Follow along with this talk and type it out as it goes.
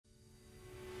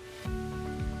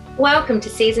Welcome to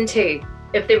Season 2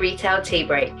 of The Retail Tea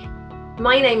Break.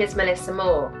 My name is Melissa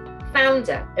Moore,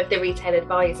 founder of The Retail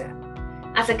Advisor.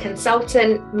 As a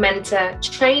consultant, mentor,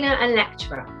 trainer and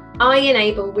lecturer, I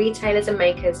enable retailers and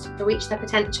makers to reach their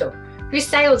potential through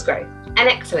sales growth and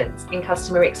excellence in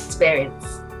customer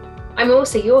experience. I'm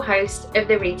also your host of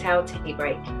The Retail Tea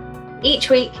Break. Each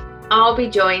week, I'll be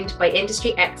joined by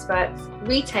industry experts,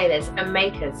 retailers and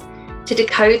makers to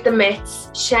decode the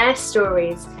myths, share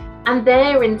stories, and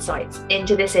their insights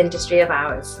into this industry of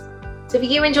ours. So if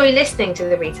you enjoy listening to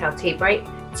the Retail Tea Break,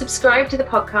 subscribe to the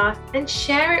podcast and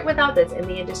share it with others in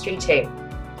the industry too.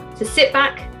 So sit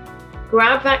back,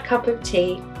 grab that cup of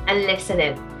tea and listen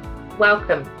in.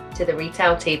 Welcome to the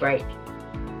Retail Tea Break.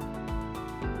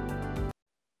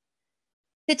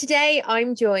 So today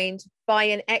I'm joined by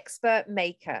an expert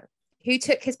maker who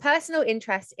took his personal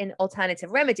interest in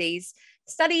alternative remedies,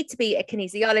 studied to be a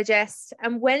kinesiologist,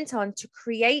 and went on to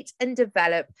create and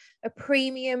develop a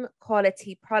premium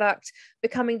quality product,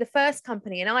 becoming the first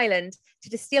company in Ireland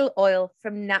to distill oil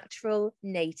from natural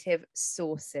native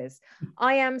sources.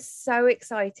 I am so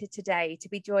excited today to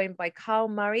be joined by Karl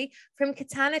Murray from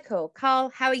Kotanical.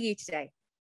 Karl, how are you today?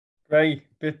 Great,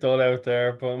 bit dull out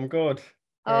there, but I'm good.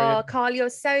 Oh, Karl, you're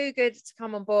so good to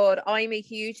come on board. I'm a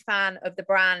huge fan of the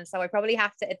brand, so I probably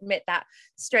have to admit that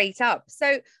straight up.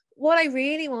 So what I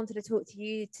really wanted to talk to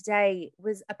you today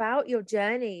was about your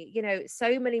journey. You know,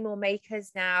 so many more makers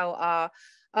now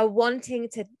are wanting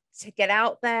to get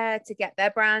out there, to get their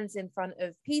brands in front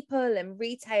of people and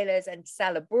retailers and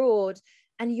sell abroad.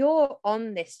 And you're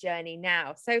on this journey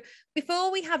now. So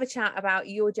before we have a chat about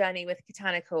your journey with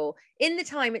Kotanical, in the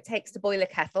time it takes to boil a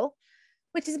kettle,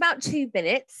 which is about 2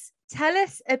 minutes, tell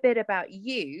us a bit about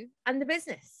you and the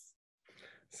business.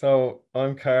 So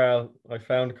I'm Karl. I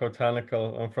founded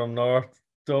Kotanical. I'm from North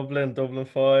Dublin, Dublin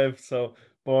 5, so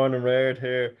born and reared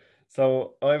here.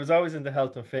 So I was always into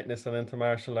health and fitness and into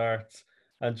martial arts.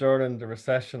 And during the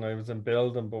recession, I was in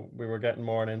building, but we were getting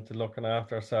more into looking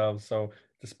after ourselves. So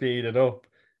to speed it up,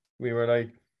 we were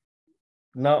like,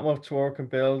 not much work in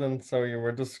building, so you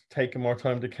were just taking more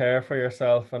time to care for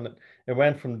yourself. And it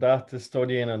went from that to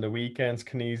studying on the weekends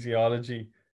kinesiology.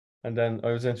 And then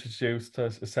I was introduced to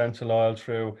essential oil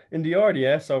through in the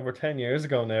RDS over 10 years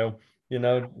ago now, you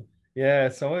know. Yeah,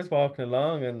 so I was walking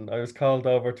along and I was called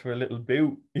over to a little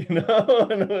boot, and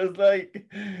it was like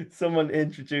someone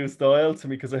introduced oil to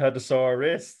me because I had a sore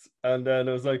wrist. And then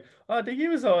it was like, oh, they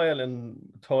use oil in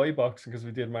toy boxing because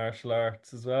we did martial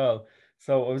arts as well.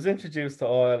 So I was introduced to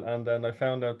oil, and then I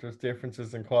found out there's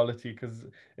differences in quality because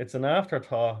it's an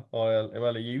afterthought oil.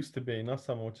 Well, it used to be, not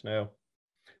so much now.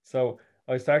 So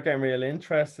I start getting real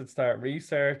interested, start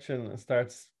researching, and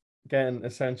start getting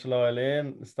essential oil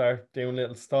in, start doing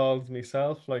little stalls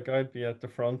myself. Like I'd be at the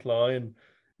front line,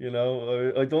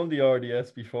 I done the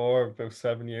RDS before about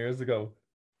 7 years ago,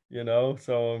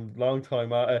 so I'm long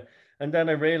time at it. And then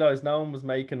I realized no one was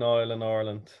making oil in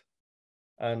Ireland,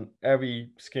 and every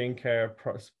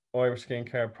Irish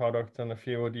skincare product and a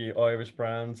few of the Irish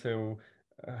brands who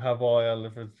have oil,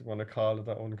 if it's want to call it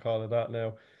that, I wouldn't call it that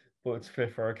now, but it's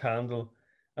fit for a candle.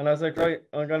 And I was like, right,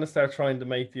 I'm gonna start trying to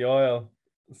make the oil.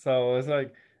 So I was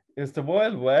like, it's the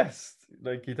Wild West.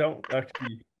 Like you don't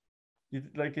actually,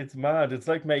 like it's mad. It's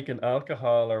like making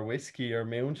alcohol or whiskey or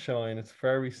moonshine. It's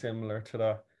very similar to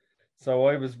that. So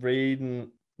I was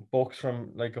reading books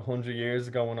from like 100 years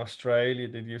ago in Australia.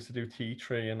 They used to do tea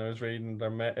tree, and I was reading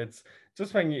their methods.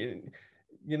 Just when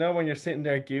when you're sitting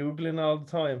there googling all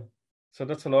the time. So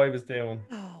that's what I was doing.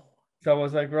 Oh. So I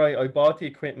was like, right, I bought the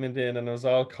equipment in, and it was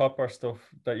all copper stuff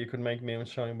that you could make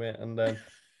moonshine with. And then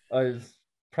I was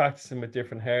practicing with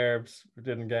different herbs. We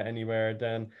didn't get anywhere.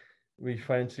 Then we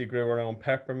eventually grew our own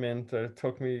peppermint. It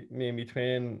took me in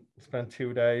between, spent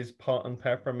 2 days potting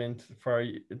peppermint for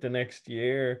the next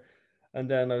year. And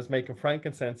then I was making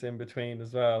frankincense in between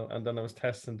as well. And then I was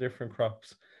testing different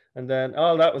crops. And then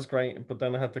all that was great, but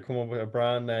then I had to come up with a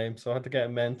brand name. So I had to get a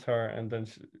mentor. And then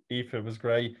Aoife was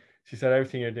great. She said,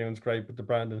 everything you're doing is great, but the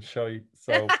branding's shy.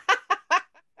 So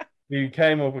we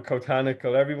came up with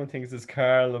Kotanical. Everyone thinks it's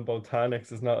Karl and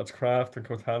botanics. It's not. It's craft and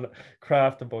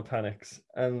botanics.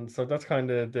 And so that's kind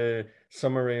of the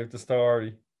summary of the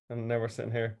story. And now we're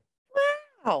sitting here.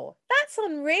 Wow, that's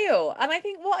unreal. And I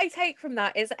think what I take from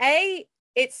that is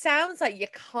it sounds like you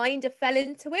kind of fell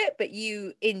into it, but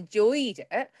you enjoyed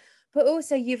it. But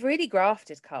also you've really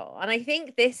grafted, Karl. And I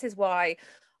think this is why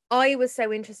I was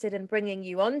so interested in bringing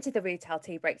you onto the Retail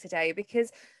Tea Break today,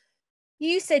 because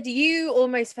you said you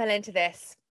almost fell into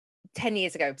this 10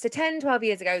 years ago. So 10, 12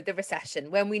 years ago, the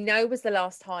recession, when we know was the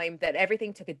last time that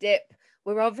everything took a dip.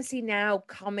 We're obviously now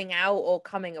coming out or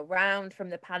coming around from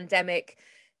the pandemic.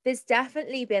 there's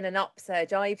definitely been an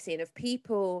upsurge I've seen of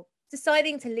people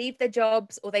deciding to leave their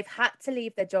jobs, or they've had to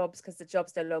leave their jobs because the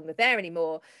job's no longer there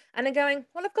anymore. And they're going,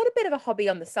 well, I've got a bit of a hobby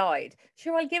on the side.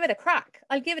 Sure, I'll give it a crack.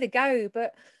 I'll give it a go.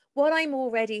 But what I'm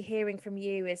already hearing from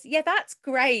you is, yeah, that's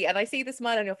great. And I see the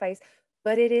smile on your face,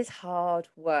 but it is hard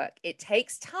work. It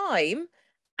takes time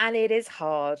and it is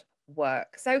hard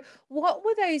work. So, what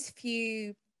were those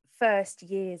few first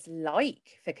years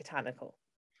like for Kotanical?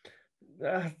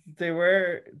 They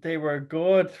were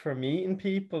good for meeting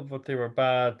people, but they were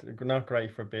bad, not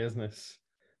great for business.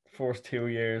 The first 2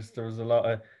 years, there was a lot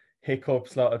of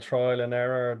hiccups, a lot of trial and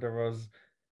error. There was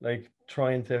like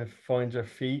trying to find your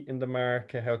feet in the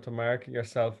market, how to market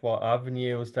yourself, what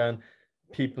avenues, then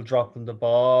people dropping the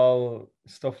ball,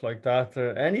 stuff like that.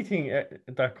 Anything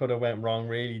that could have went wrong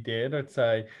really did, I'd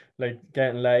say. Like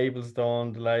getting labels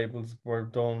done, the labels were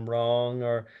done wrong,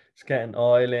 or just getting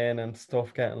oil in and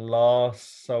stuff getting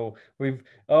lost. So we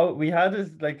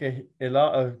had like a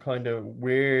lot of kind of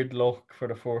weird luck for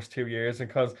the first 2 years,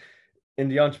 because in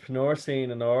the entrepreneur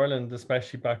scene in Ireland,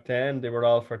 especially back then, they were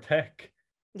all for tech.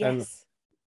 And Yes.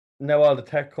 now all the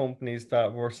tech companies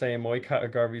that were saying my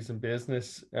categories in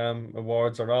business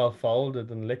awards are all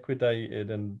folded and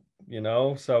liquidated, and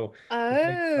so the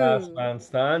big last Oh. man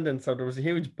standing. So there was a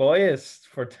huge bias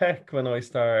for tech when I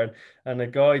started, and a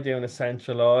guy doing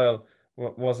essential oil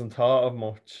wasn't thought of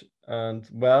much, and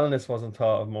wellness wasn't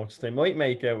thought of much. They might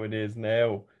make out it is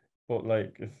now, but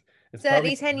like it's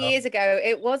probably Certainly 10 years ago,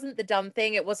 it wasn't the dumb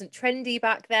thing. It wasn't trendy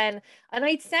back then. And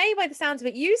I'd say, by the sounds of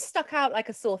it, you stuck out like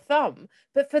a sore thumb,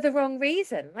 but for the wrong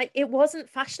reason. Like it wasn't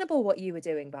fashionable what you were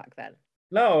doing back then.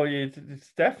 No,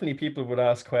 it's definitely people would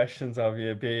ask questions of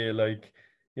you, be like,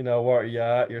 what are you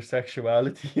at, your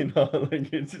sexuality,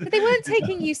 like it's, But they weren't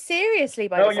taking you seriously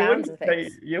by no, the sounds of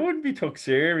things. you wouldn't be took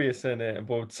serious in it,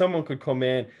 but someone could come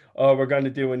in, oh, we're going to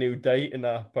do a new dating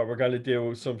app, or we're going to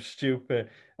do some stupid,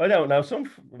 I don't know, some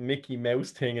Mickey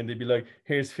Mouse thing, and they'd be like,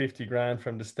 here's 50 grand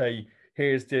from the state,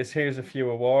 here's this, here's a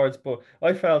few awards. But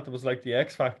I felt it was like the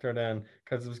X Factor then,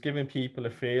 because it was giving people a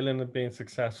feeling of being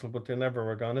successful, but they never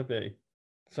were going to be.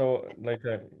 So, like,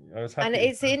 I was And happy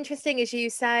with it's interesting, as you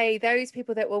say, those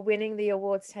people that were winning the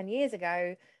awards 10 years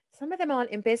ago, some of them aren't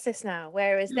in business now.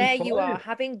 Whereas that. there you are, Fine.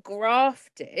 having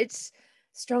grafted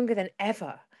stronger than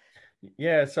ever.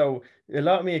 Yeah, so a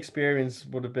lot of my experience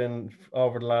would have been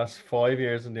over the last 5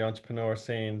 years in the entrepreneur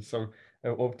scene. So,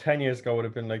 10 years ago would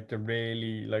have been like the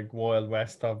really like wild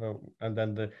west of it, and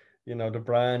then the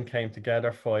brand came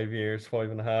together 5 years,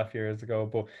 5.5 years ago.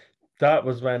 But that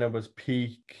was when it was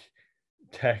peak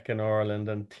tech in Ireland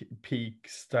and peak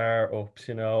startups,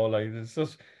 like it's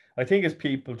just, I think it's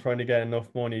people trying to get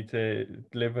enough money to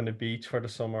live on the beach for the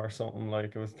summer or something.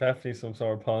 Like it was definitely some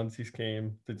sort of Ponzi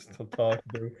scheme to just talk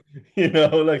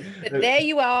about, like But there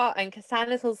you are, and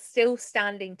Casanical's still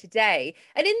standing today.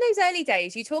 And in those early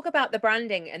days, you talk about the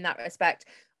branding in that respect.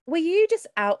 Were you just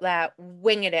out there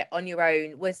winging it on your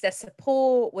own? Was there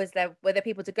support? Were there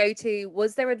people to go to?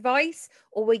 Was there advice?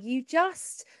 Or were you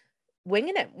just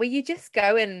winging it? Were you just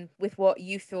going with what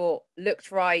you thought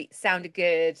looked right, sounded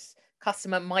good,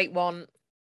 customer might want?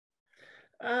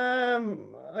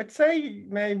 I'd say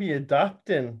maybe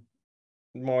adapting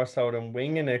more so than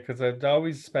winging it, because I'd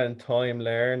always spend time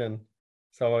learning.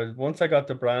 So once I got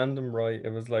the branding right, it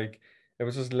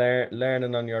was just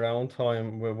learning on your own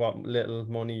time with what little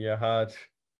money you had.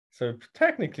 So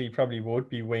technically, probably would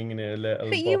be winging it a little,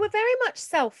 But you but were very much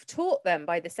self-taught then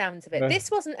by the sounds of it. uh,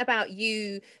 This wasn't about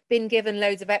you being given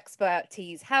loads of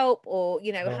expertise help or,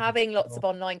 no, having lots of no.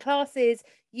 online classes.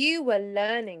 You were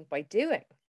learning by doing.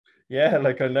 Yeah,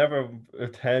 like I never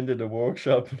attended a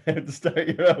workshop on how to start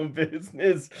your own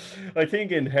business. I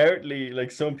think inherently,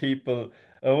 like some people,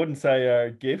 I wouldn't say are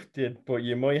gifted, but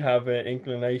you might have an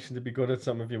inclination to be good at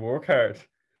something if you work hard,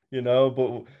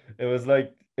 But it was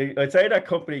like I'd say that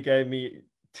company gave me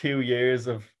 2 years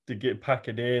of to get pack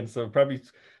it in, so probably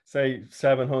say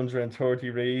 730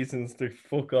 reasons to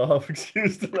fuck off,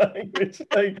 excuse the language,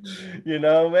 like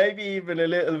maybe even a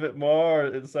little bit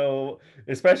more. So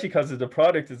especially because the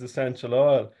product is essential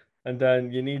oil, and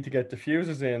then you need to get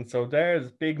diffusers in. So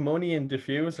there's big money in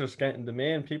diffusers getting them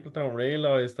in. People don't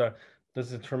realize that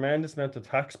there's a tremendous amount of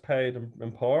tax paid and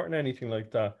importing anything like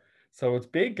that. So it's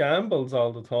big gambles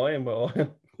all the time with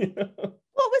oil.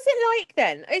 What was it like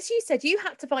then? As you said, you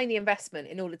had to find the investment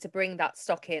in order to bring that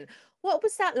stock in. What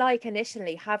was that like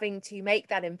initially, having to make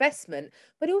that investment,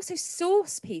 but also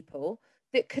source people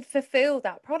that could fulfill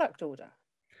that product order?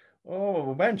 Oh,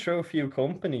 we went through a few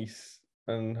companies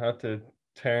and had to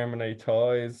terminate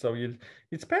ties. So you'd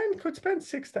spend could spend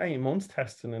 6 to 8 months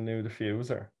testing a new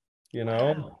diffuser, you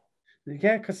know. Wow.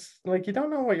 Yeah, because like you don't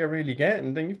know what you're really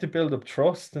getting. Then you have to build up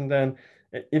trust, and then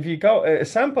if you go a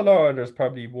sample order is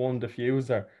probably one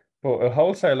diffuser, but a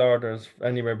wholesale order is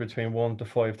anywhere between 1 to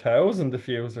 5,000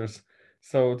 diffusers.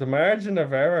 So the margin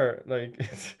of error, like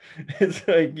it's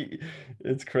like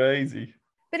it's crazy.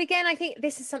 But again, I think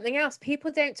this is something else people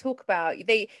don't talk about.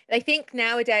 They think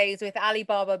nowadays with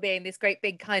Alibaba being this great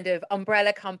big kind of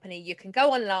umbrella company, you can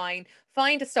go online,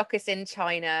 find a stockist in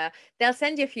China, they'll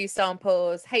send you a few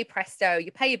samples, hey presto,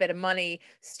 you pay a bit of money,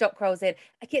 stock rolls in.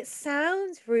 Like it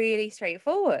sounds really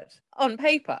straightforward on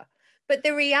paper, but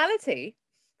the reality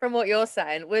from what you're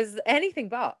saying was anything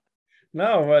but.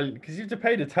 No, well, because you have to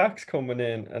pay the tax coming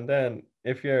in, and then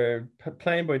if you're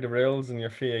playing by the rules and you're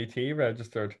VAT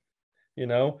registered, you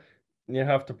know, you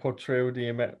have to put through the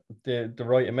amount, the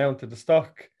right amount of the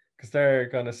stock, because they're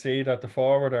gonna see that the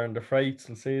forwarder and the freights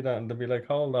will see that, and they'll be like,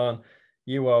 hold on,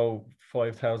 you owe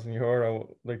 5,000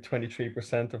 euro, like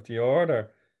 23% of the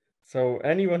order. So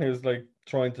anyone who's like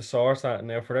trying to source that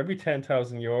now, for every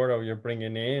 10,000 euro you're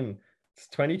bringing in, it's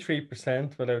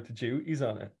 23% without the duties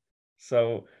on it.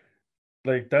 So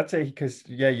like that's it, because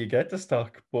yeah, you get the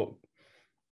stock, but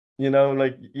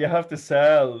like you have to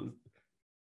sell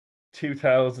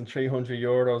 2,300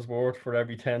 euros worth for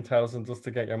every 10,000 just to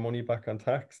get your money back on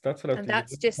tax. That's what And the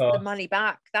that's unit just the costs. money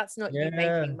back. That's not you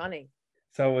Yeah. making money.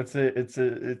 So it's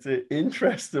a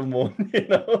interesting one.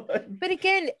 But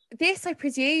again, this, I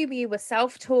presume you were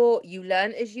self-taught, you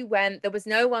learned as you went. There was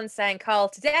no one saying, Karl,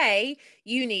 today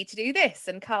you need to do this,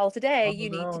 and Karl, today Oh, you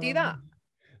need to no, do no. that.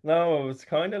 No, it was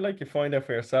kind of like you find out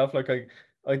for yourself. Like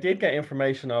I did get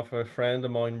information off a friend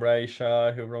of mine, Ray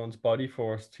Shaw, who runs Body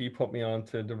Force. He put me on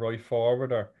to the right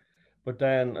forwarder, but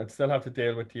then I'd still have to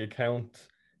deal with the account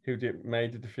who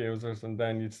made the diffusers, and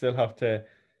then you'd still have to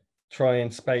try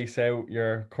and space out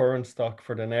your current stock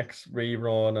for the next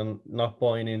rerun and not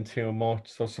buying in too much.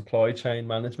 So supply chain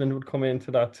management would come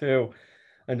into that too.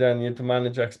 And then you have to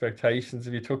manage expectations.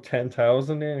 If you took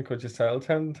 10,000 in, could you sell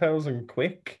 10,000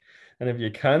 quick? And if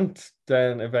you can't,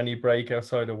 then if any break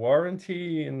outside of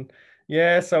warranty, and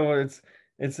yeah, so it's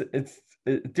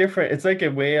different. It's like a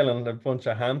whale and a bunch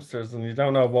of hamsters, and you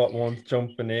don't know what one's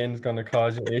jumping in is going to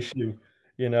cause you issue.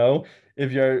 You know,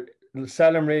 if you're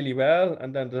selling really well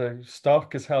and then the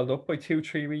stock is held up by 2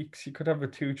 3 weeks, you could have a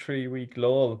 2 3 week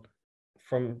lull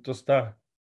from just that.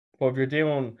 But if you're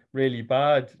doing really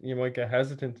bad, you might get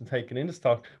hesitant in taking in the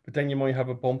stock, but then you might have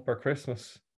a bumper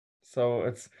Christmas. So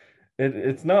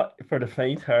it's not for the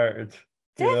faint-hearted,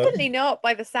 you know. Definitely not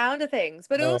by the sound of things,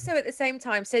 but No. also at the same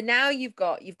time. So now you've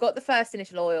got the first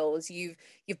initial oils, you've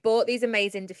bought these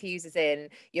amazing diffusers in,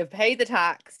 you've paid the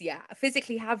tax, yeah,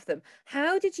 physically have them.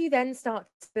 How did you then start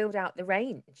to build out the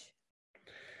range?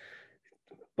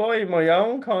 By my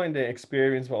own kind of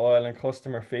experience with oil and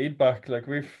customer feedback, like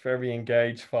we've very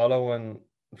engaged following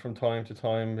from time to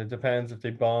time. It depends if they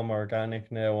bomb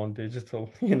organic now on digital,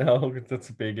 that's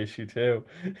a big issue too.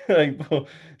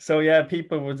 So yeah,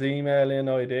 people would email in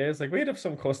ideas. Like we'd have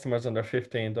some customers on their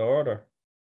 15th order.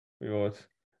 We would.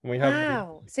 And we have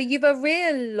Wow. So you've a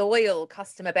real loyal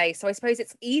customer base. So I suppose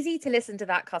it's easy to listen to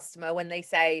that customer when they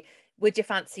say, would you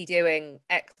fancy doing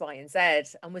X, Y, and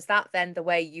Z? And was that then the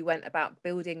way you went about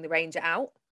building the range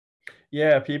out?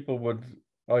 yeah, people would,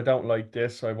 I don't like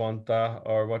this, I want that,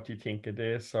 or what do you think of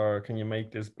this, or can you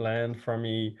make this blend for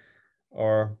me?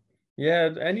 Or yeah,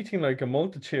 anything, like a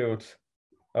multitude.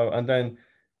 Oh, and then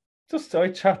just I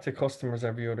chat to customers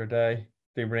every other day.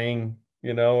 They ring,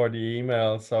 or the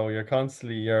email. So you're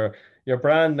constantly your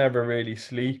brand never really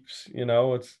sleeps,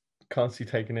 it's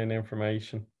constantly taking in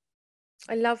information.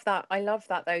 I love that. I love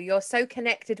that though. You're so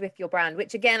connected with your brand,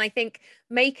 which again, I think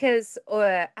makers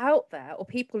or out there or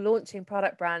people launching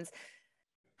product brands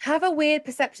have a weird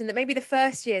perception that maybe the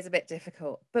first year is a bit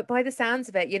difficult. But by the sounds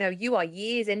of it, you are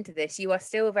years into this. You are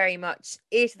still very much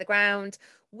ear to the ground,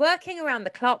 working around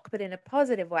the clock, but in a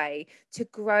positive way to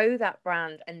grow that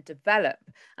brand and develop.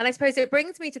 And I suppose it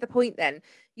brings me to the point then,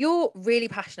 you're really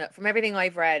passionate from everything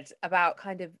I've read about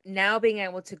kind of now being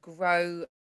able to grow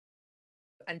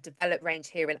and develop range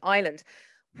here in Ireland.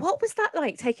 What was that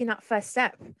like taking that first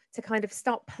step to kind of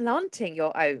start planting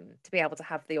your own to be able to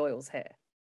have the oils here?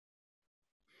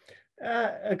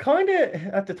 Kind of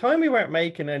at the time we weren't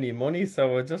making any money,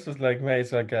 so it just was like may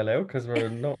as well get out because we're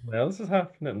nothing else is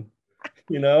happening.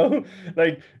 You know,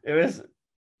 like it was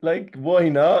like why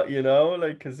not?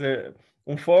 Like because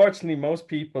unfortunately most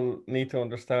people need to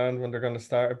understand when they're going to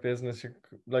start a business.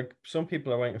 Like some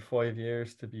people are waiting 5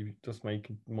 years to be just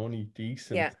making money Yeah.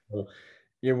 decent. So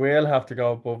you will have to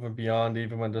go above and beyond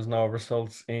even when there's no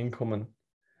results incoming.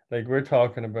 Like we're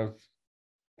talking about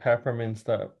peppermint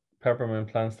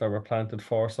plants that were planted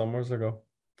 4 summers ago.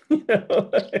 You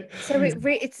know? So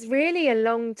it's really a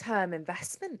long-term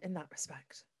investment in that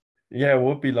respect. Yeah, it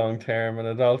would be long term, and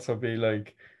it'd also be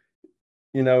like,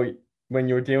 you know, when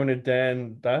you were doing it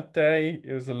then that day,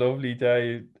 it was a lovely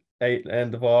day,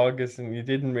 end of August, and you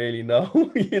didn't really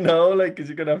know, you know, like, because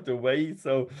you're gonna have to wait.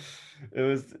 So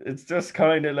it's just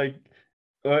kind of like,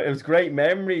 it was great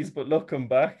memories, but looking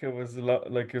back, it was a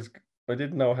lot like I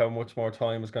didn't know how much more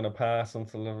time was gonna pass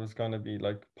until it was gonna be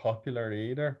like popular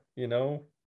either, you know.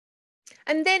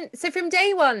 And then, so from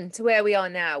day one to where we are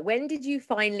now, when did you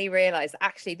finally realize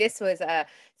actually this was a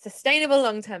sustainable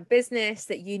long-term business,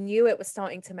 that you knew it was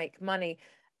starting to make money?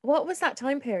 What was that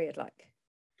time period like?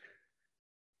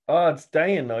 Oh, it's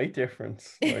day and night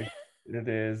difference. Like it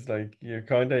is like you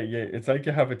kind of it's like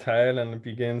you have a tail and it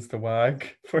begins to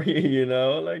wag for you, you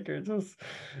know, like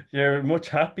you're much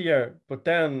happier. But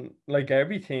then like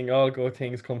everything, all good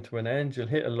things come to an end. You'll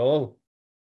hit a lull,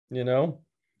 you know,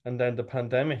 and then the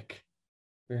pandemic,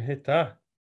 we hit that.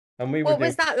 And we were What doing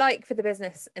was that like for the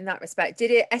business in that respect?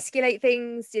 Did it escalate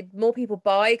things? Did more people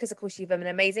buy? Because, of course, you have an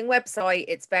amazing website,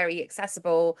 it's very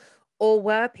accessible. Or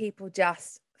were people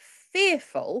just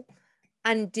fearful?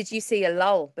 And did you see a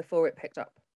lull before it picked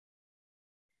up?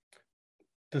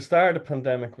 the start of the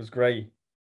pandemic was great,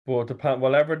 but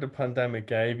whatever the pandemic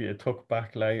gave you, it took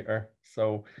back later.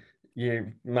 So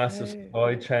you massive Oh,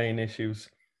 supply chain issues.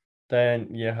 Then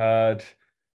you had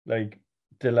like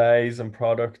delays in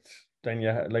product. Then you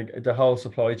had like the whole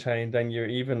supply chain. Then you're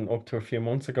even up to a few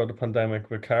months ago, the pandemic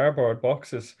with cardboard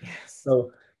boxes. yes.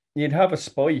 So you'd have a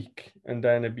spike and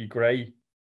then it'd be great.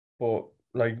 But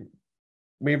like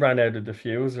we ran out of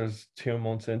diffusers 2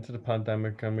 months into the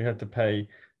pandemic and we had to pay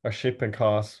our shipping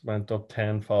costs went up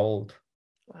tenfold.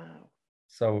 Wow.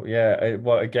 So yeah,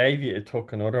 what it gave you, it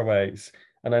took in other ways.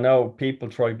 And I know people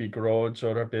try to begrudge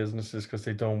other businesses because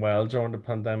they done well during the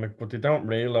pandemic, but they don't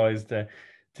realize the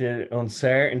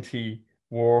uncertainty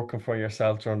working for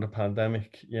yourself during the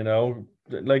pandemic, you know,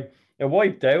 like it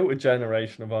wiped out a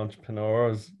generation of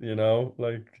entrepreneurs, you know,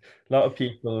 like a lot of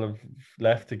people have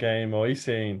left the game I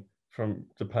seen from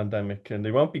the pandemic and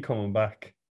they won't be coming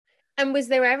back. And was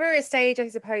there ever a stage, I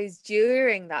suppose,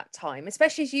 during that time,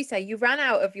 especially as you say, you ran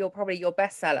out of probably your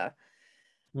bestseller?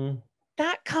 Mm.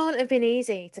 That can't have been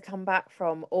easy to come back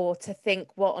from, or to think,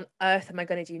 what on earth am I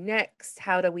going to do next?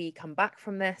 How do we come back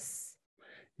from this?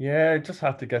 Yeah, I just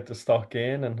had to get the stock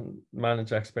in and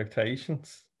manage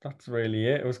expectations. That's really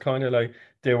it. It was kind of like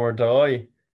do or die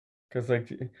because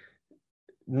like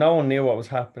no one knew what was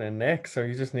happening next, so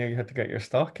you just knew you had to get your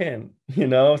stock in, you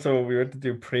know. So we had to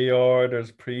do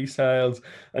pre-orders, pre-sales,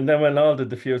 and then when all the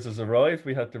diffusers arrived,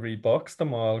 we had to rebox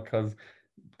them all because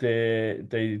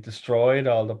they destroyed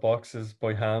all the boxes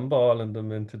by handballing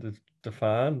them into the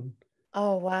fan.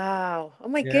 Oh, wow. Oh,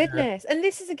 my Yeah, goodness. And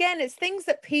this is again, it's things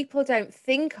that people don't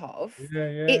think of. yeah,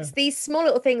 yeah. It's these small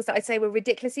little things that I'd say were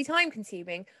ridiculously time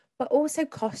consuming, but also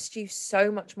cost you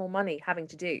so much more money having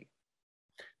to do.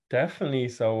 Definitely.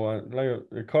 So, like,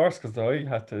 of course, because I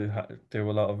had to do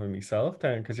a lot of it myself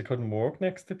then, because you couldn't work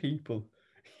next to people,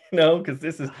 you know, because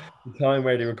this is the time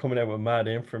where they were coming out with mad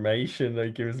information.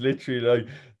 Like, it was literally like,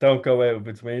 don't go out if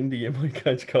it's windy, you might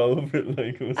catch COVID.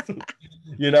 Like, it was,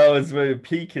 you know, it's with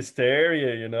peak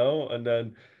hysteria, you know, and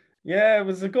then, yeah, it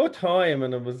was a good time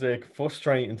and it was a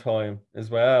frustrating time as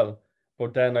well.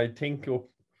 But then I think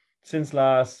since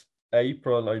last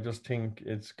April, I just think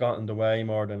it's gotten the way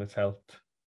more than it's helped,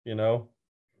 you know?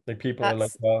 Like people are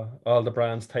like, That's all the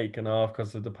brands taken off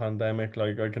because of the pandemic.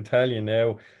 Like I can tell you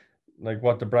now, like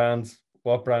what brands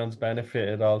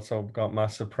benefited also got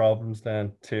massive problems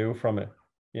then too from it,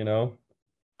 you know?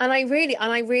 and I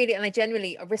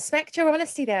genuinely respect your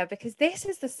honesty there, because this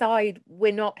is the side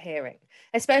we're not hearing,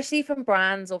 especially from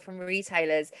brands or from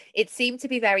retailers. It seemed to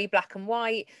be very black and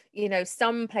white.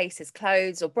 Some places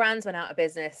closed or brands went out of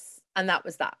business, and that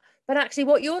was that. But actually,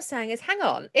 what you're saying is, hang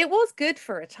on, it was good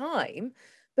for a time,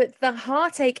 but the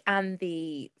heartache and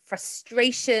the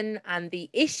frustration and the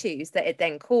issues that it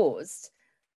then caused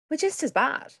were just as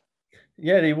bad.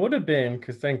 Yeah, they would have been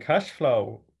because then cash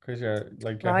flow, because you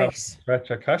have to Right. stretch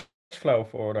your cash flow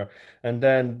further. And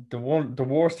then the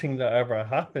worst thing that ever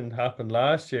happened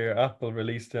last year. Apple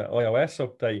released the iOS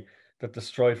update that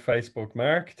destroyed Facebook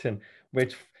marketing,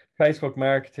 which Facebook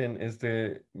marketing is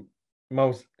the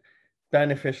most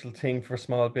beneficial thing for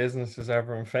small businesses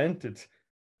ever invented,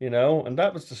 you know, and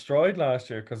that was destroyed last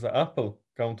year because of Apple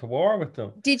going to war with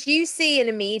them. Did you see an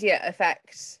immediate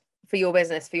effect for your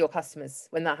business, for your customers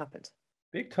when that happened?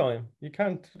 Big time. You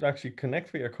can't actually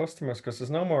connect with your customers because there's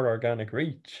no more organic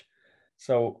reach.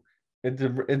 So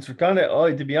it's kind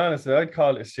of, to be honest, I'd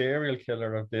call it a serial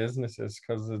killer of businesses,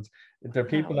 because there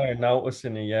people Wow. aren't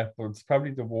noticing it yet, but it's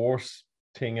probably the worst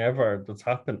thing ever that's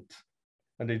happened.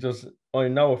 And I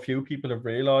know a few people have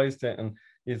realized it, and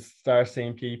you start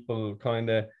seeing people kind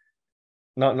of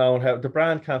not knowing how the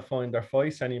brand can't find their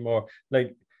voice anymore.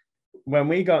 Like when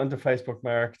we got into Facebook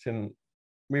marketing,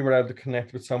 we were able to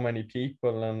connect with so many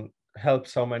people and help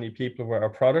so many people with our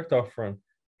product offering.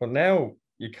 But now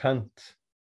you can't.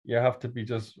 You have to be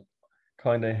just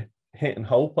kind of hitting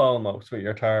hope almost with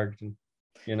your targeting,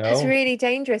 you That's know? really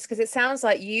dangerous because it sounds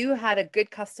like you had a good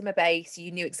customer base.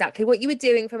 You knew exactly what you were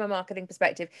doing from a marketing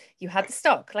perspective. You had the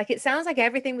stock. Like it sounds like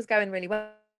everything was going really well.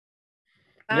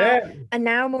 Yeah, And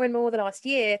now more and more the last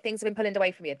year, things have been pulled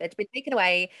away from you. They've been taken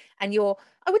away, and you're,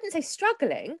 I wouldn't say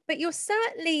struggling, but you're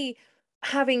certainly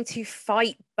having to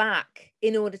fight back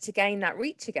in order to gain that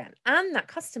reach again and that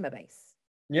customer base.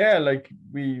 yeah, like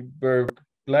we were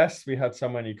blessed we had so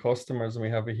many customers and we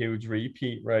have a huge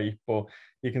repeat rate, but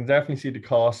you can definitely see the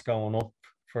cost going up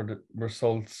for the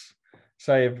results.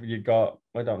 Say if you got,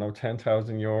 I don't know,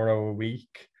 10,000 euro a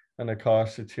week and it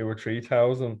costs you 2 or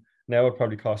 3,000, now it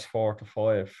probably costs 4 to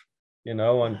 5, and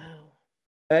Wow.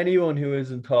 anyone who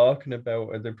isn't talking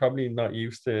about it, they're probably not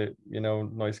used to,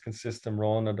 nice consistent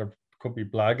run, or they could be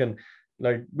blagging.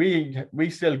 Like we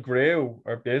still grew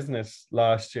our business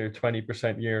last year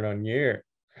 20% year on year.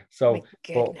 My So,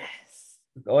 but goodness.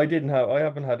 I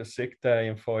haven't had a sick day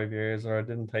in 5 years, or I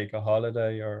didn't take a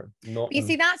holiday or But you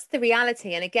see, nothing. that's the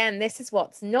reality. And again, this is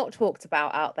what's not talked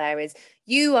about out there is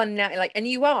you are now like, and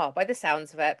you are, by the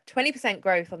sounds of it, 20%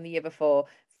 growth on the year before,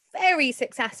 very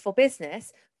successful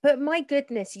business. But my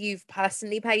goodness, you've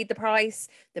personally paid the price.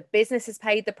 The business has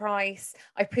paid the price.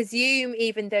 I presume,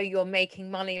 even though you're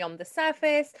making money on the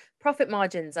surface, profit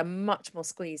margins are much more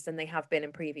squeezed than they have been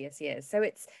in previous years. So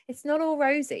it's not all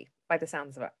rosy by the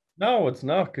sounds of it. No, it's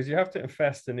not, because you have to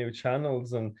invest in new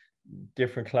channels and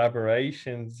different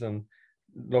collaborations and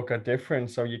look at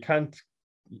different. So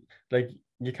like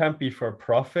you can't be for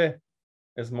profit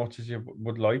as much as you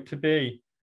would like to be.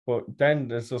 But then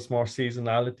there's just more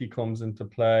seasonality comes into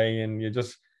play, and you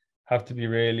just have to be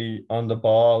really on the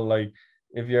ball. Like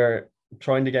if you're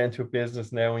trying to get into a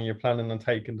business now and you're planning on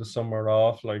taking the summer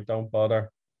off, like don't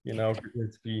bother.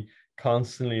 To be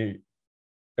constantly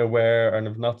aware, and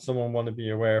if not, someone want to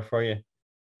be aware for you,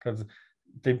 because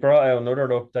they brought out another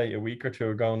update a week or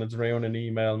two ago, and it's ruining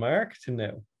email marketing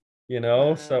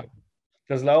now. So Wow.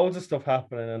 there's loads of stuff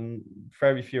happening, and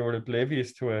very few are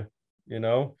oblivious to it. You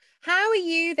know, How are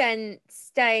you then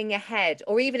staying ahead?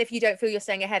 Or even if you don't feel you're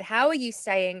staying ahead, how are you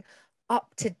staying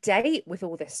up to date with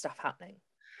all this stuff happening?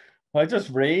 I just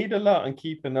read a lot and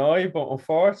keep an eye, but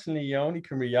unfortunately, you only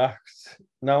can react.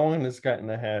 No one is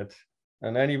getting ahead,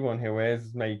 and anyone who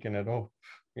is making it up.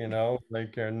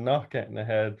 Like you're not getting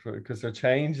ahead because they're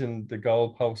changing the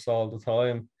goalposts all the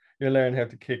time. You learn how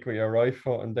to kick with your right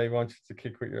foot, and they want you to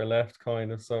kick with your left,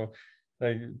 kind of. So,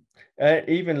 like,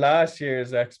 even last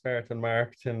year's expert in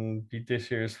marketing be this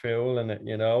year's fool in it,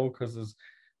 because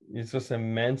it's just an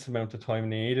immense amount of time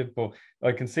needed. But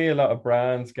I can see a lot of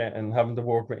brands having to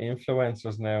work with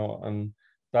influencers now, and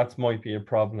that might be a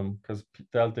problem because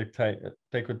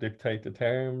they could dictate the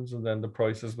terms, and then the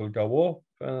prices will go up,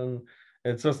 and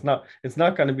it's not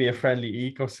going to be a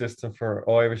friendly ecosystem for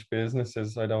Irish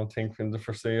businesses, I don't think, in the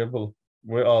foreseeable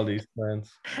with all these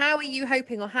trends. How are you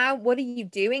hoping, or what are you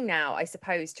doing now, I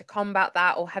suppose, to combat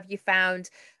that? Or have you found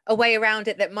a way around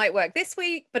it that might work this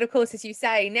week? But of course, as you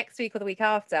say, next week or the week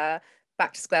after,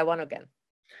 back to square one again.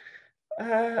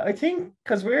 I think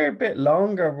because we're a bit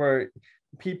longer, where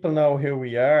people know who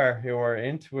we are, who are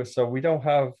into it, so we don't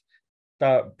have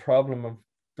that problem of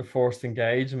the forced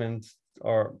engagement,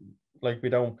 or like we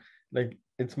don't like.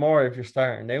 It's more if you're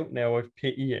starting out now, I'd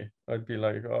pity you. I'd be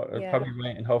like, oh, I'd Yeah. probably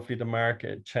wait, and hopefully the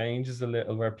market changes a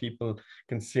little where people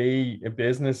can see a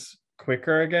business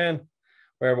quicker again.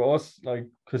 Where with us, like,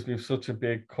 because we have such a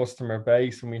big customer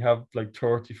base and we have like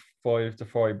 35 to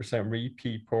 40%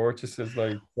 repeat purchases,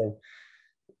 like so.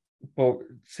 But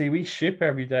see, we ship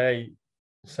every day,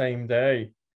 same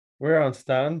day. We're on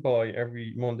standby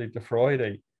every Monday to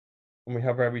Friday, and we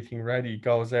have everything ready,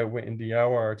 goes out within the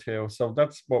hour or two. So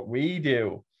that's what we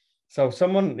do. So if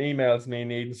someone emails me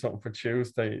needing something for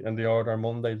Tuesday and they order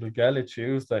Monday, they'll get it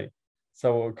Tuesday.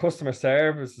 So customer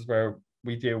service is where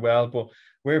we do well, but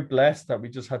we're blessed that we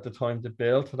just had the time to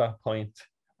build to that point.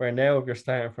 Where now, if you're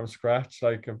starting from scratch,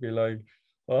 like I'd be like,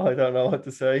 oh, I don't know what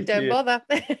to say to Don't you. bother.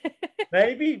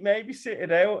 Maybe sit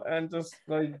it out and just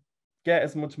like get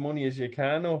as much money as you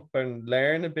can up and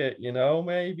learn a bit, you know,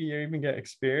 maybe you even get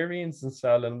experience in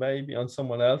selling maybe on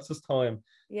someone else's time.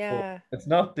 But Yeah. it's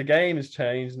not, the game has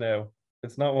changed now.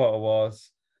 It's not what it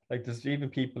was. Like there's even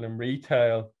people in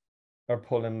retail are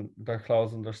pulling their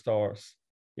clothes in their stores,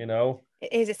 you know?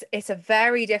 It is. It's a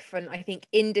very different, I think,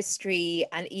 industry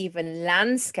and even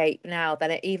landscape now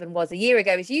than it even was a year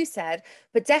ago, as you said,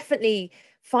 but definitely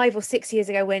 5 or 6 years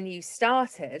ago when you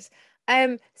started.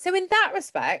 So in that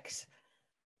respect,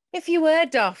 if you were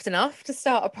daft enough to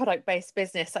start a product-based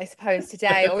business, I suppose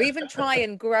today, or even try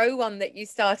and grow one that you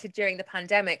started during the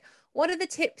pandemic, what are the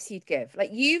tips you'd give?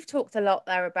 Like you've talked a lot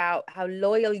there about how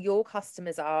loyal your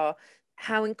customers are,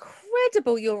 how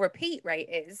incredible your repeat rate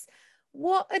is.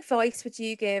 What advice would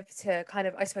you give to kind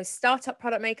of, I suppose, startup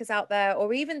product makers out there,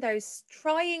 or even those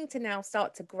trying to now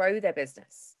start to grow their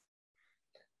business?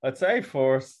 I'd say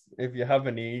first, if you have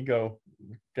an ego,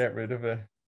 get rid of it.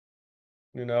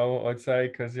 You know, I'd say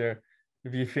because if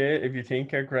you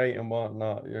think you're great and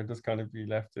whatnot, you're just gonna be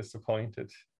left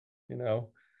disappointed, you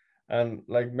know. And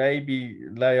like maybe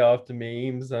lay off the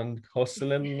memes and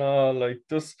hustling and all, like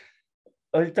just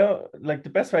I don't like the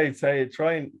best way I'd say it,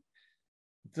 try and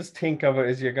just think of it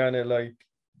as you're gonna like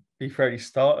be very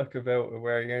static about it,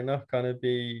 where you're not gonna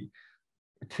be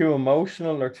too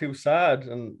emotional or too sad,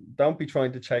 and don't be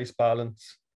trying to chase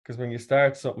balance. Because when you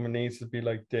start something, it needs to be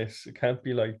like this. It can't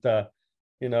be like that.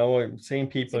 You know, I'm seeing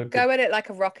So people get, go at it like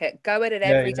a rocket, go at it yeah,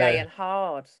 every day yeah. and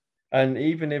hard. And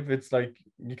even if it's like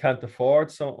you can't afford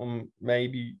something,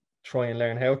 maybe try and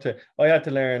learn how to. I had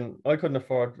to learn, I couldn't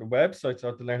afford a website, so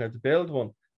I had to learn how to build one.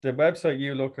 The website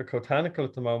you look at Kotanical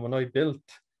at the moment, I built,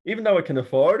 even though I can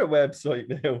afford a website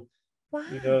now,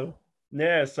 you know. Wow.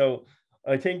 Yeah, so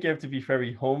I think you have to be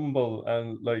very humble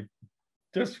and like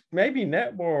just maybe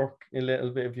network a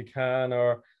little bit if you can,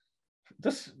 or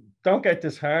just don't get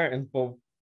disheartened, but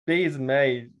be as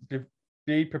may,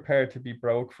 be prepared to be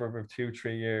broke for about 2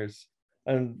 3 years.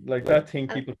 And like that thing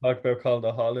And people talk about called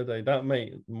a holiday, that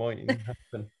mightn't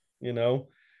happen, you know.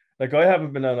 Like I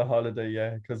haven't been on a holiday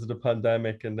yet because of the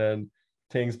pandemic and then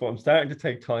things, but I'm starting to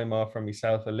take time off for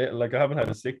myself a little. Like I haven't had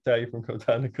a sick day from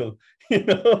Kotanical, you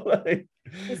know, like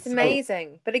it's so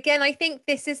amazing. But again, I think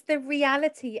this is the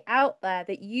reality out there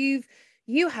that you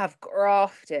have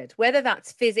grafted, whether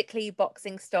that's physically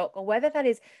boxing stock or whether that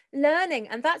is learning.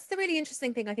 And that's the really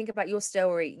interesting thing I think about your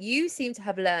story. You seem to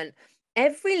have learned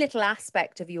every little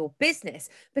aspect of your business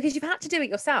because you've had to do it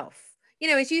yourself. You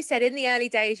know, as you said, in the early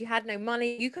days, you had no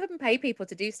money, you couldn't pay people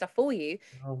to do stuff for you.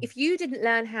 If you didn't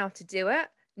learn how to do it,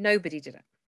 nobody did it.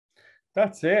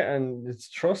 that's it. And it's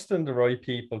trusting the right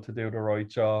people to do the right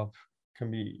job.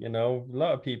 Can be, you know, a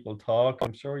lot of people talk.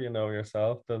 I'm sure you know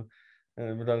yourself that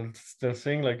they'll still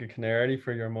sing like a canary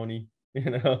for your money,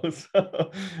 you know.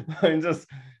 So I'm just,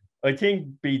 I think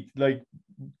be like,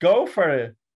 go for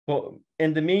it. But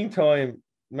in the meantime,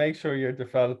 make sure you're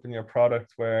developing your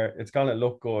product where it's gonna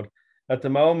look good. At the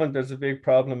moment, there's a big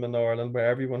problem in Ireland where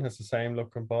everyone has the same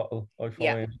looking bottle, I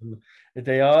Yeah. find. And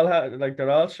they all have like they're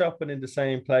all shopping in the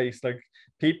same place. Like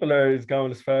people are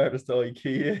going as far as the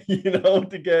IKEA, you know,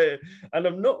 to get, and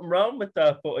I'm nothing wrong with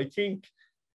that, but I think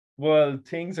well,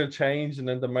 things are changing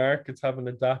and the markets haven't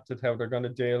adapted how they're going to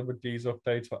deal with these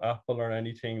updates with Apple or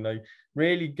anything. Like,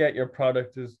 really get your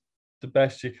product as the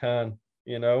best you can,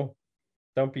 you know?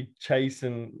 Don't be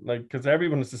chasing, like, because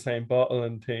everyone has the same bottle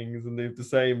and things and they have the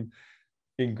same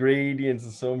ingredients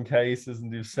in some cases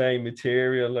and the same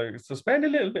material. Like, so spend a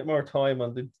little bit more time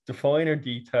on the finer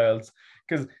details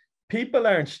because people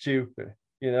aren't stupid,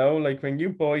 you know? Like, when you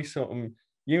buy something,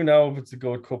 you know if it's a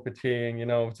good cup of tea and you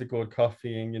know if it's a good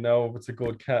coffee and you know if it's a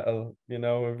good kettle, you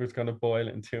know if it's going to boil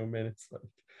it in 2 minutes. Like,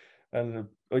 and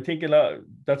I think a lot,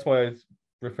 that's why I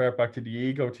refer back to the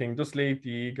ego thing. Just leave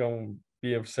the ego and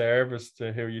be of service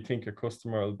to who you think your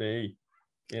customer will be,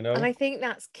 you And know? I think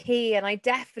that's key. And I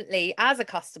definitely, as a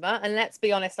customer, and let's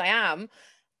be honest, I am,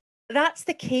 that's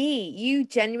the key. You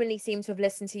genuinely seem to have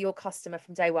listened to your customer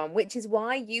from day one, which is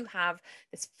why you have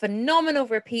this phenomenal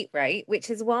repeat rate, which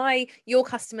is why your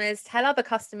customers tell other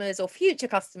customers or future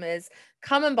customers,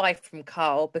 come and buy from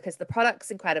Karl because the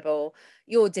product's incredible.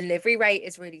 Your delivery rate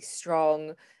is really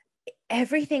strong.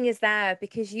 Everything is there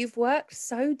because you've worked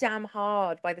so damn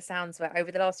hard by the sounds of it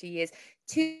over the last few years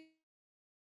to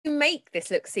make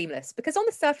this look seamless, because on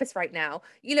the surface right now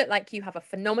you look like you have a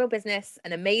phenomenal business,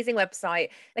 an amazing website,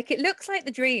 like it looks like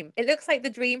the dream, it looks like the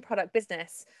dream product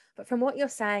business. But from what you're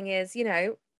saying is, you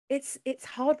know, it's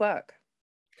hard work.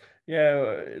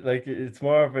 Yeah, like it's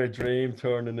more of a dream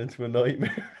turning into a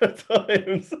nightmare at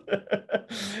times.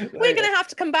 We're Like, going to have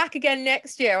to come back again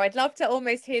next year. I'd love to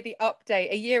almost hear the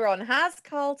update a year on. Has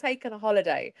Karl taken a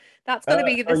holiday? That's going to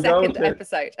be the I'm going second to.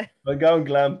 episode. I'm going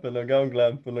glamping. I'm going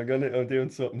glamping. I'm doing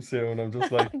something soon. I'm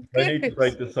just like, I need to Good.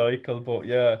 break the cycle, but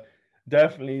yeah,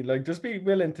 definitely. Like, just be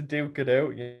willing to duke it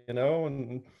out, you know,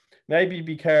 and maybe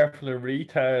be careful of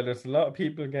retailers. A lot of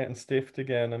people are getting stiffed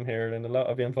again. I'm hearing a lot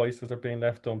of invoices are being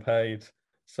left unpaid.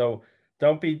 So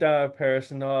don't be that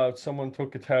person. Oh, someone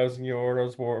took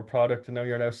 €1,000 worth of product, and now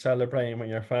you're now celebrating with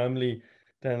your family.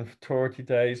 Then 30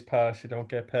 days pass, you don't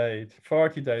get paid.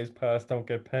 40 days pass, don't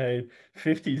get paid.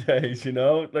 50 days, you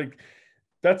know, like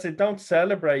that's it. Don't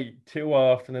celebrate too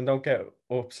often and don't get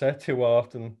upset too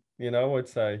often, you know, I'd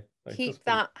say. Like Keep just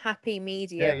be, that happy yeah,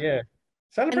 medium yeah. and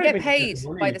Celebrate get when you get paid the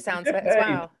by the money. sounds of Get it as paid.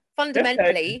 well. Get paid.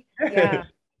 Fundamentally, Yeah. yeah.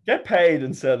 Get paid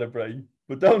and celebrate,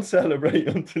 but don't celebrate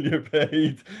until you're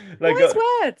paid. Like, Wise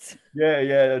words. yeah,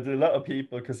 yeah, there's a lot of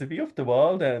people because it'd be off the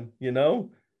wall then, you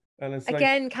know? And it's like,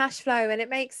 Again, cash flow, and it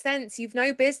makes sense. You've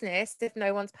no business if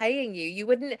no one's paying you. You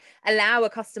wouldn't allow a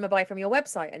customer buy from your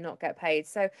website and not get paid.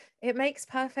 So it makes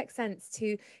perfect sense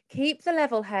to keep the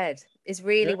level head is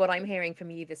really yeah, what I'm hearing from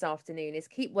you this afternoon is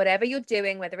keep whatever you're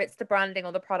doing, whether it's the branding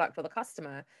or the product or the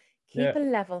customer, yeah. keep a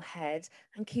level head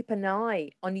and keep an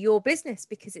eye on your business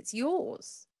because it's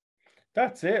yours.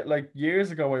 That's it. Like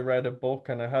years ago, I read a book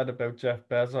and I had about Jeff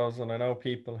Bezos, and I know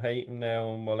people hate him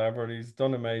now and whatever. He's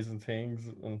done amazing things,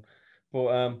 and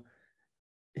but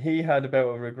he had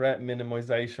about a regret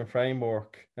minimization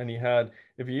framework, and he had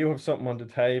if you have something on the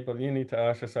table, you need to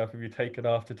ask yourself if you take it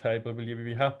off the table, will you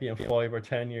be happy in 5 or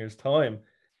 10 years' time?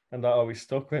 And that always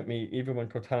stuck with me, even when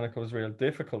Kotanical was real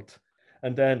difficult.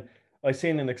 And then I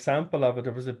seen an example of it.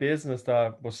 There was a business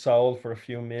that was sold for a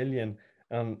few million.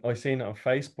 And I seen it on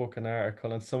Facebook, an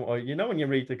article, and some, you know, when you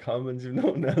read the comments, you've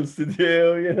nothing else to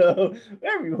do, you know,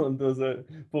 everyone does it.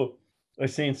 But I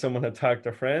seen someone had tagged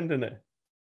their friend in it,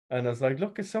 and I was like,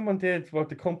 look, if someone did what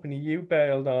the company you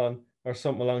bailed on or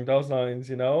something along those lines,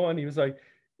 you know, and he was like,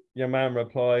 your man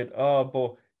replied, oh,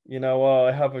 but you know, oh,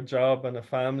 I have a job and a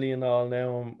family and all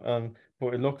now,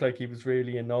 but it looked like he was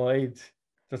really annoyed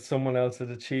that someone else had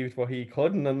achieved what he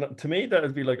couldn't. And to me, that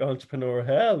would be like entrepreneur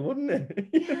hell, wouldn't it?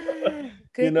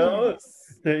 Yeah, You know,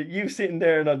 goodness. you sitting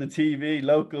there and on the TV,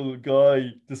 local guy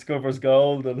discovers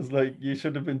gold, and it's like you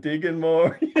should have been digging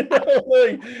more. You know,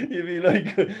 like you'd be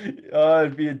like, oh,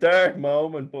 it'd be a dark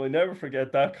moment, but I never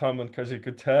forget that comment because you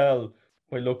could tell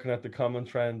by looking at the comment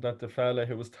trend that the fella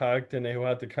who was tagged in it, who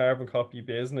had the carbon copy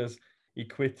business, he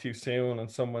quit too soon, and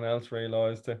someone else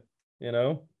realized it. You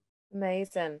know.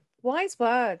 Amazing. Wise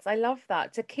words. I love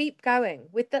that. To keep going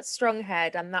with that strong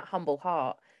head and that humble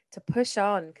heart to push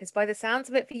on, because by the sounds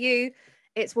of it for you,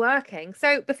 it's working.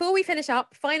 So before we finish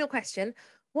up, final question.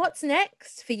 What's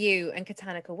next for you and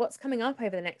Kotanical? What's coming up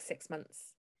over the next 6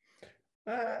 months?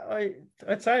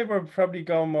 I'd say we're probably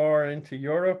going more into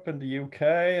Europe and the UK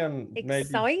and maybe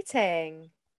Exciting.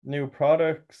 new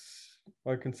products.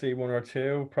 I can see one or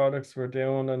two products we're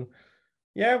doing, and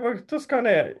yeah, we're just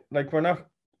gonna like we're not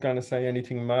gonna say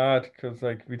anything mad because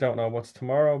like we don't know what's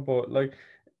tomorrow, but like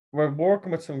we're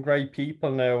working with some great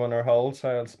people now in our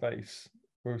wholesale space.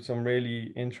 With some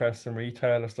really interesting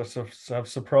retailers that have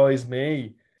surprised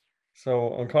me.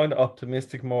 So I'm kind of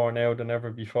optimistic more now than ever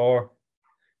before.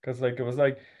 Because like it was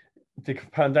like the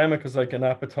pandemic was like an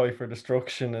appetite for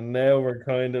destruction, and now we're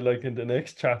kind of like in the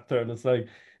next chapter, and it's like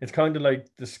it's kind of like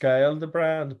to scale the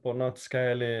brand, but not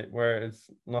scale it where it's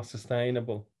not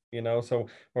sustainable, you know. So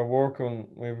we're working,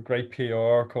 we have a great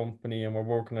PR company, and we're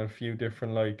working on a few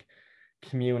different like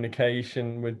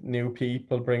communication with new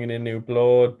people, bringing in new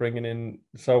blood, bringing in.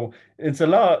 So it's a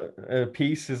lot of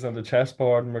pieces on the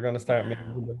chessboard, and we're going to start moving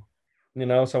Wow. them, you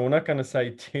know. So we're not going to say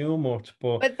too much,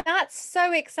 but But that's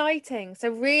so exciting. So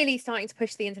really starting to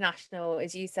push the international,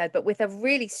 as you said, but with a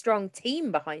really strong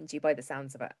team behind you by the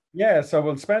sounds of it. yeah, so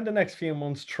we'll spend the next few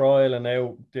months trialing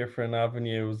out different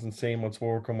avenues and seeing what's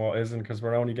working, what isn't, because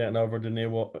we're only getting over the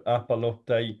new Apple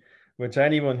update, which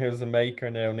anyone who's a maker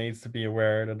now needs to be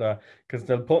aware of that, because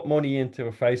they'll put money into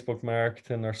a Facebook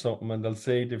marketing or something and they'll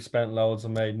see they've spent loads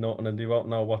and made nothing and they won't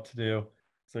know what to do.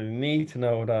 So you need to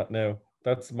know that now.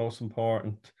 That's the most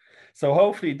important. So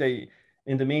hopefully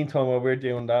in the meantime, while we're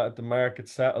doing that, the market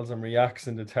settles and reacts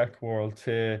in the tech world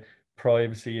to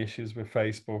privacy issues with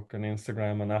Facebook and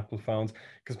Instagram and Apple phones,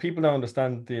 because people don't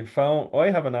understand the phone.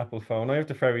 I have an Apple phone. I have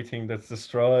the very thing that's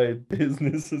destroyed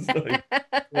businesses like,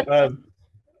 um,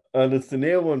 and it's the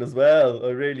new one as well. I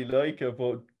really like it,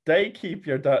 but they keep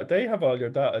your data. They have all your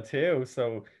data too.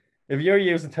 So if you're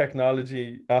using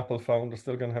technology, Apple phone, they're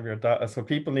still gonna have your data. So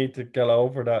people need to get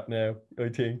over that now, I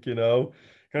think,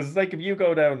 Because it's like if you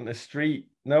go down the street,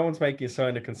 no one's making you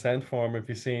sign a consent form if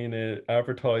you're seeing it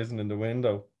advertising in the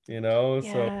window. So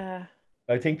Yeah.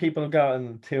 I think people have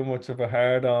gotten too much of a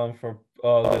hard on for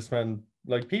all this when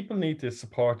like people need to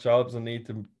support jobs and need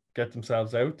to get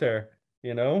themselves out there.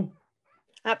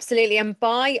 Absolutely. And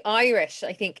buy Irish,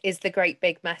 I think, is the great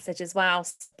big message as well.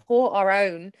 Support our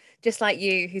own, just like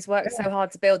you, who's worked so hard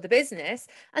to build the business.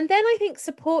 And then I think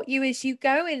support you as you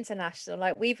go international.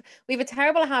 Like we've a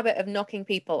terrible habit of knocking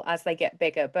people as they get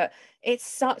bigger, but it's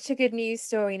such a good news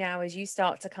story now as you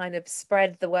start to kind of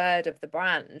spread the word of the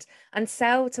brand and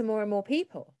sell to more and more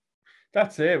people.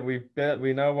 That's it. We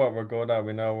know what we're good at,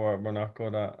 we know what we're not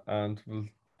good at, and we'll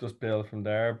just build from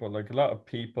there. But like a lot of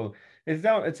people,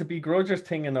 it's a begrudgers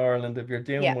thing in Ireland. If you're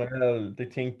doing Yeah. well, they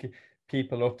think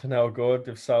people up to no good,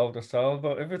 they've solved their solve.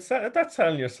 But if that's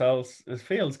selling yourselves, it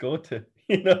feels good to,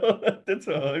 that's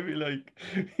what I be like.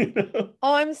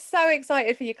 Oh, I'm so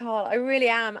excited for you, Carl. I really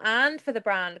am. And for the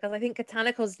brand, because I think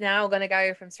Kotanical's now going to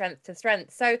go from strength to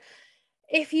strength. So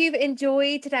if you've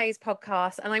enjoyed today's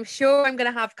podcast, and I'm sure I'm going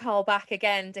to have Carl back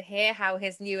again to hear how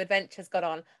his new adventures got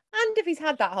on and if he's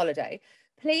had that holiday,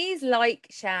 please like,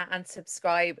 share, and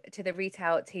subscribe to the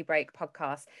Retail Tea Break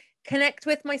podcast. Connect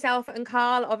with myself and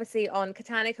Carl, obviously, on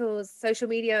Kotanical's social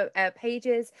media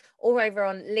pages or over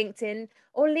on LinkedIn,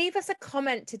 or leave us a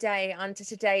comment today under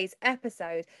today's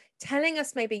episode, telling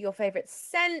us maybe your favorite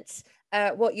scent,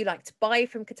 what you like to buy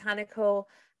from Kotanical.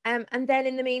 And then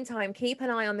in the meantime, keep an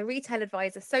eye on the Retail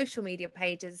Advisor social media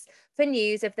pages for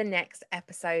news of the next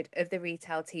episode of the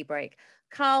Retail Tea Break.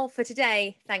 Carl, for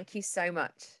today, thank you so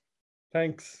much.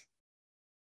 Thanks.